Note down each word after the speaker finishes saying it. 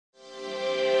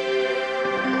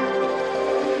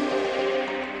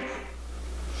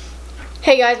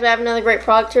Hey guys, we have another great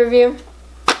product to review.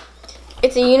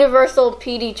 It's a universal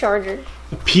PD charger.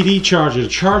 A PD charger to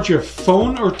charge your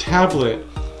phone or tablet.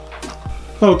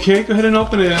 Okay, go ahead and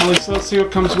open it, Alice. Let's see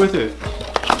what comes with it.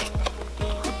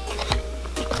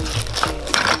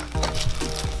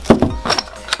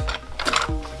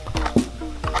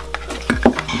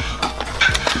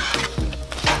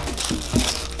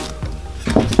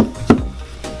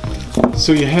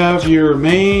 So you have your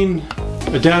main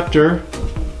adapter,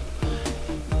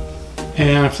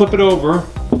 and flip it over,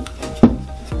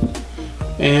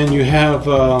 and you have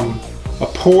a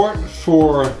port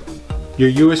for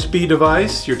your USB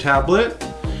device, your tablet,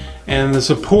 and the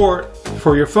support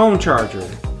for your phone charger.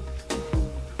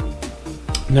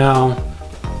 Now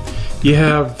you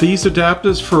have these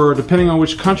adapters for depending on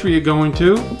which country you're going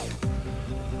to,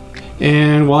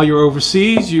 and while you're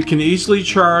overseas you can easily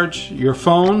charge your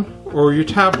phone or your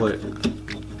tablet.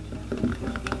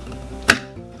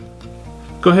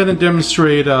 Go ahead and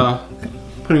demonstrate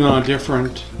putting on a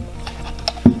different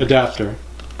adapter.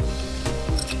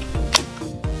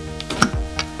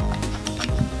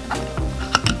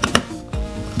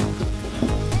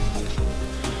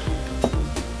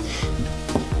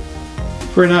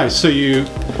 Very nice. So you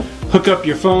hook up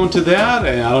your phone to that,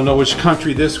 and I don't know which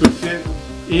country this would fit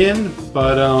in,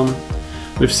 but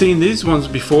we've seen these ones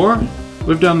before.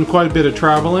 We've done quite a bit of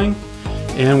traveling,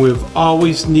 and we've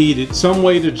always needed some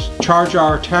way to charge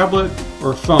our tablet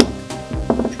or phone.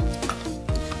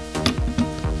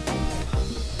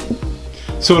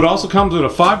 So it also comes with a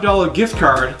 $5 gift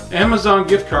card, Amazon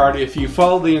gift card, if you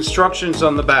follow the instructions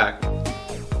on the back.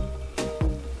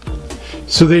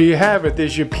 So there you have it.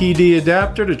 There's your PD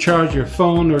adapter to charge your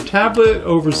phone or tablet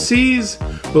overseas.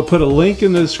 We'll put a link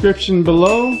in the description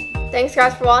below. Thanks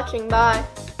guys for watching. Bye.